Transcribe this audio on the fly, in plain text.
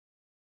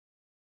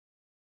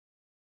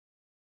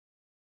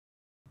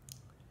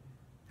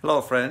Hello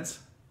friends,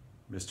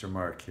 Mr.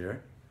 Mark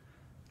here.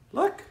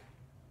 Look,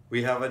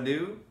 we have a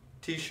new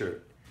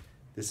t-shirt.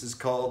 This is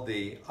called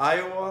the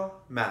Iowa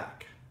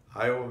Mack.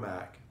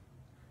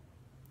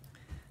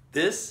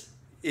 This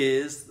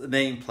is the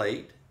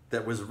nameplate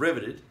that was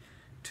riveted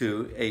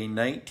to a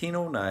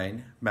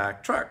 1909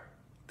 Mack truck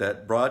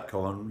that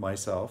Broadco and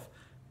myself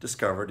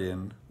discovered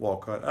in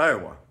Walcott,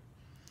 Iowa.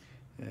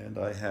 And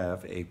I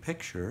have a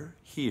picture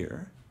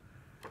here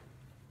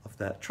of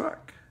that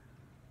truck.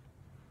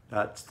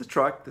 That's the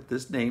truck that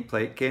this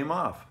nameplate came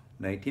off,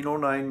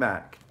 1909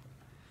 Mack.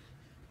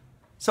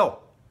 So,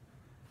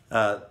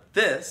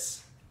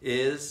 this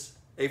is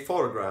a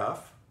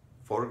photographed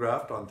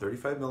on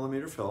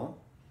 35mm film,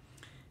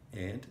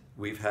 and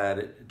we've had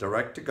it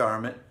direct to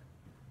garment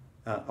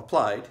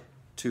applied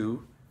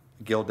to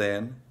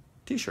Gildan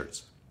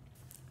t-shirts,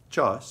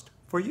 just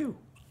for you.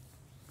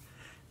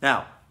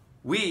 Now,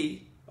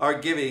 we are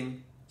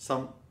giving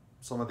some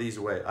of these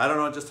away. I don't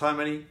know just how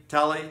many.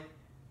 Tally,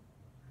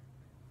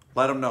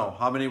 let them know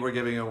how many we're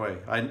giving away.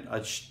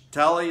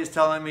 Tally is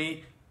telling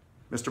me,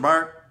 Mr.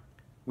 Mark,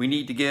 we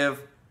need to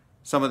give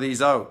some of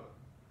these out.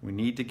 We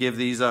need to give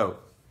these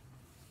out.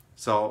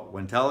 So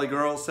when Tally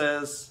Girl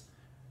says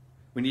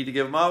we need to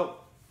give them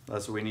out,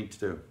 that's what we need to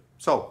do.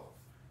 So,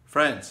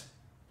 friends,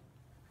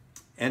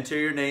 enter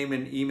your name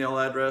and email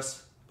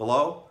address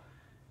below,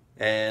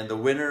 and the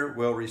winner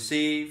will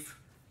receive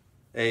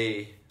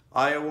a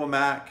Iowa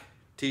Mack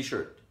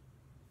t-shirt.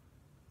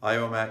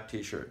 Iowa Mack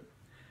t-shirt.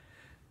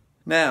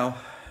 Now,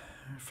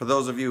 for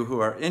those of you who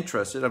are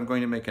interested, I'm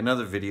going to make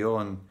another video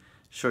and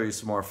show you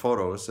some more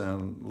photos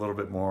and a little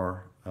bit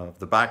more of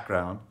the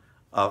background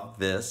of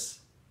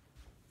this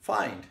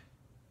find.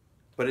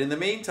 But in the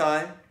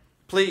meantime,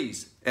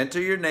 please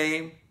enter your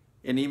name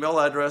and email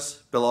address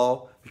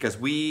below because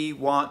we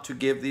want to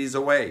give these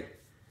away.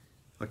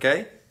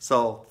 Okay?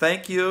 So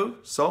thank you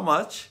so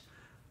much.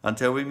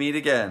 Until we meet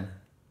again.